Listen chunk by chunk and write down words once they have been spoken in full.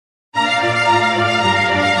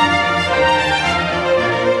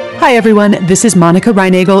Hi everyone, this is Monica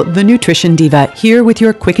Reinagel, the Nutrition Diva, here with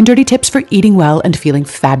your quick and dirty tips for eating well and feeling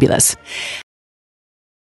fabulous.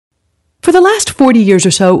 For the last 40 years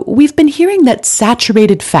or so, we've been hearing that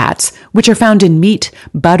saturated fats, which are found in meat,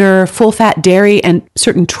 butter, full-fat dairy, and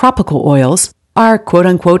certain tropical oils, are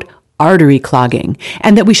quote-unquote artery clogging,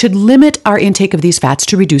 and that we should limit our intake of these fats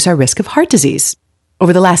to reduce our risk of heart disease.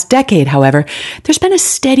 Over the last decade, however, there's been a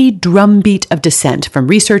steady drumbeat of dissent from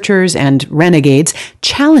researchers and renegades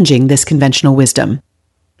challenging this conventional wisdom.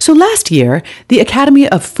 So last year, the Academy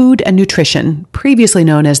of Food and Nutrition, previously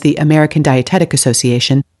known as the American Dietetic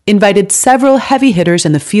Association, invited several heavy hitters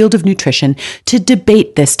in the field of nutrition to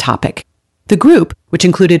debate this topic. The group, which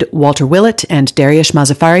included Walter Willett and Dariush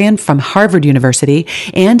Mozaffarian from Harvard University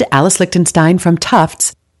and Alice Lichtenstein from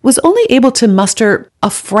Tufts, was only able to muster a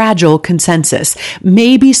fragile consensus.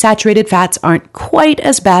 Maybe saturated fats aren't quite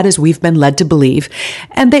as bad as we've been led to believe,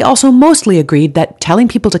 and they also mostly agreed that telling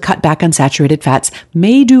people to cut back on saturated fats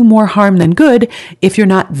may do more harm than good if you're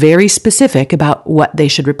not very specific about what they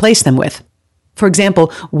should replace them with. For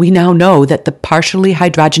example, we now know that the partially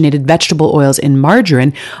hydrogenated vegetable oils in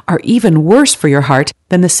margarine are even worse for your heart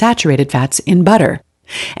than the saturated fats in butter.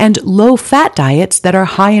 And low-fat diets that are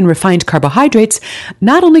high in refined carbohydrates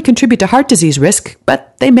not only contribute to heart disease risk,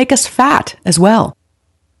 but they make us fat as well.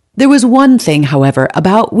 There was one thing, however,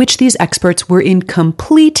 about which these experts were in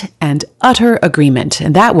complete and utter agreement,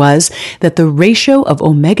 and that was that the ratio of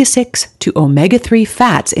omega-6 to omega-3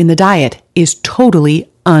 fats in the diet is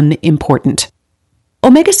totally unimportant.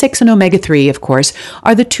 Omega-6 and omega-3, of course,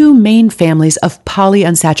 are the two main families of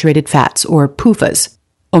polyunsaturated fats, or PUFAs.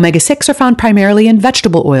 Omega-6 are found primarily in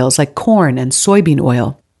vegetable oils like corn and soybean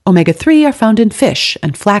oil. Omega-3 are found in fish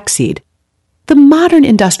and flaxseed. The modern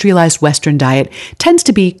industrialized Western diet tends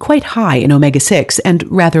to be quite high in omega-6 and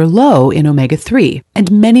rather low in omega-3, and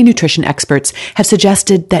many nutrition experts have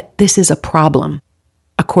suggested that this is a problem.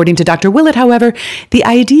 According to Dr. Willett, however, the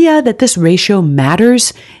idea that this ratio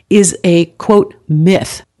matters is a, quote,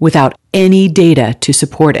 myth without any data to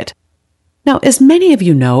support it. Now, as many of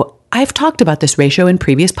you know, I've talked about this ratio in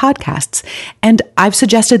previous podcasts, and I've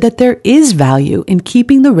suggested that there is value in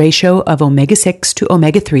keeping the ratio of omega-6 to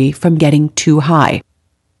omega-3 from getting too high.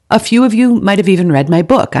 A few of you might have even read my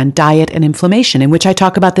book on diet and inflammation, in which I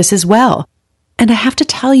talk about this as well. And I have to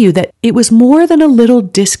tell you that it was more than a little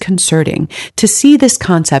disconcerting to see this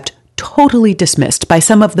concept totally dismissed by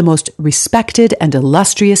some of the most respected and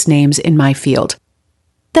illustrious names in my field.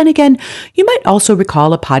 Then again, you might also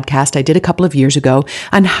recall a podcast I did a couple of years ago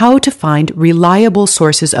on how to find reliable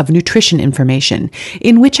sources of nutrition information,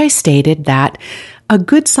 in which I stated that a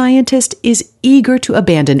good scientist is eager to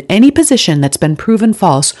abandon any position that's been proven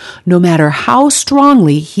false, no matter how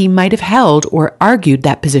strongly he might have held or argued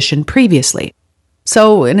that position previously.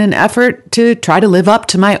 So, in an effort to try to live up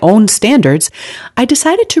to my own standards, I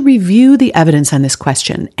decided to review the evidence on this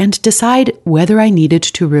question and decide whether I needed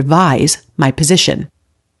to revise my position.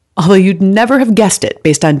 Although you'd never have guessed it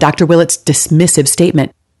based on Dr. Willett's dismissive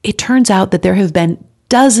statement, it turns out that there have been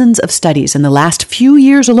dozens of studies in the last few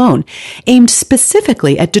years alone aimed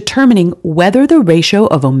specifically at determining whether the ratio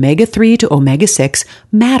of omega-3 to omega-6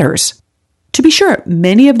 matters. To be sure,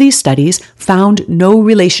 many of these studies found no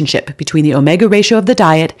relationship between the omega ratio of the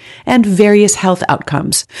diet and various health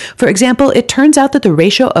outcomes. For example, it turns out that the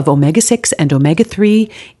ratio of omega-6 and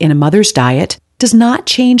omega-3 in a mother's diet does not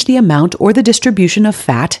change the amount or the distribution of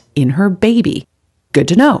fat in her baby. Good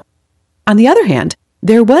to know. On the other hand,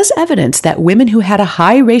 there was evidence that women who had a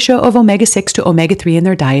high ratio of omega-6 to omega-3 in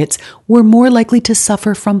their diets were more likely to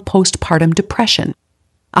suffer from postpartum depression.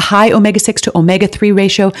 A high omega-6 to omega-3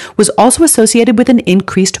 ratio was also associated with an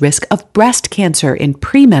increased risk of breast cancer in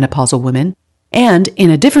premenopausal women, and, in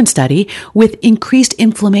a different study, with increased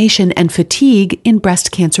inflammation and fatigue in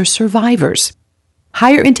breast cancer survivors.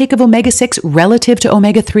 Higher intake of omega-6 relative to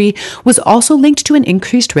omega-3 was also linked to an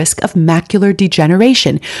increased risk of macular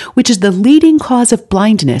degeneration, which is the leading cause of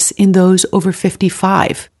blindness in those over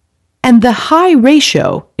 55. And the high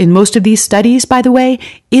ratio in most of these studies, by the way,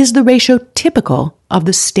 is the ratio typical of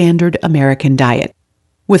the standard American diet.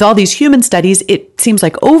 With all these human studies, it seems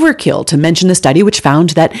like overkill to mention the study which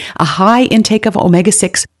found that a high intake of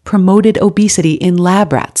omega-6 promoted obesity in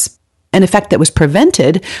lab rats, an effect that was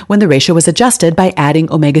prevented when the ratio was adjusted by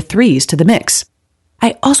adding omega-3s to the mix.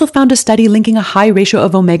 I also found a study linking a high ratio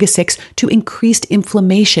of omega-6 to increased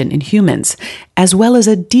inflammation in humans, as well as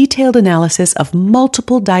a detailed analysis of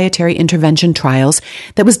multiple dietary intervention trials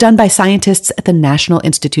that was done by scientists at the National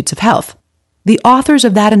Institutes of Health. The authors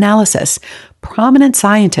of that analysis, prominent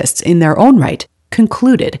scientists in their own right,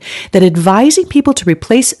 concluded that advising people to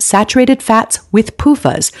replace saturated fats with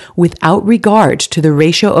PUFAs without regard to the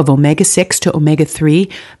ratio of omega-6 to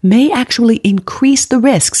omega-3 may actually increase the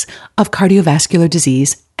risks of cardiovascular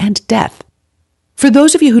disease and death. For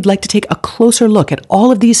those of you who'd like to take a closer look at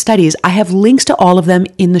all of these studies, I have links to all of them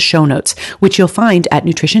in the show notes, which you'll find at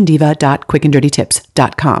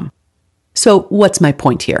nutritiondiva.quickanddirtytips.com. So what's my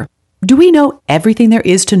point here? Do we know everything there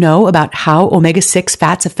is to know about how omega-6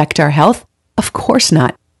 fats affect our health? Of course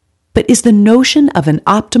not. But is the notion of an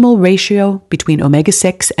optimal ratio between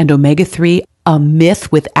omega-6 and omega-3 a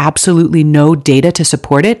myth with absolutely no data to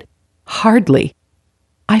support it? Hardly.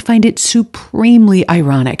 I find it supremely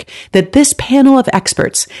ironic that this panel of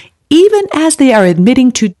experts, even as they are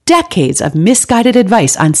admitting to decades of misguided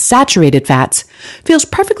advice on saturated fats, feels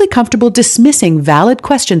perfectly comfortable dismissing valid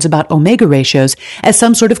questions about omega ratios as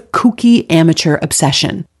some sort of kooky amateur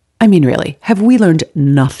obsession. I mean, really, have we learned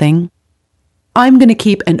nothing? I'm going to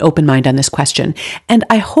keep an open mind on this question, and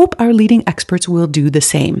I hope our leading experts will do the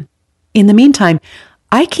same. In the meantime,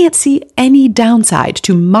 I can't see any downside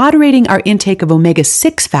to moderating our intake of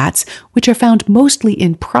omega-6 fats, which are found mostly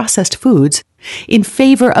in processed foods, in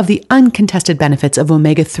favor of the uncontested benefits of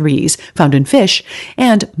omega-3s found in fish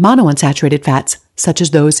and monounsaturated fats, such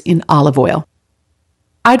as those in olive oil.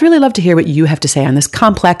 I'd really love to hear what you have to say on this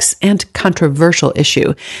complex and controversial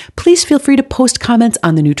issue. Please feel free to post comments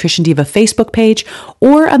on the Nutrition Diva Facebook page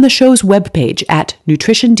or on the show's webpage at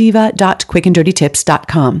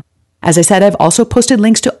nutritiondiva.quickanddirtytips.com. As I said, I've also posted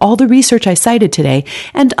links to all the research I cited today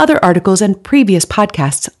and other articles and previous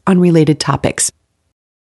podcasts on related topics.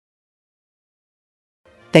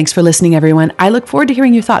 Thanks for listening, everyone. I look forward to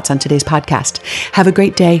hearing your thoughts on today's podcast. Have a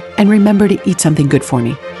great day, and remember to eat something good for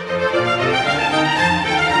me.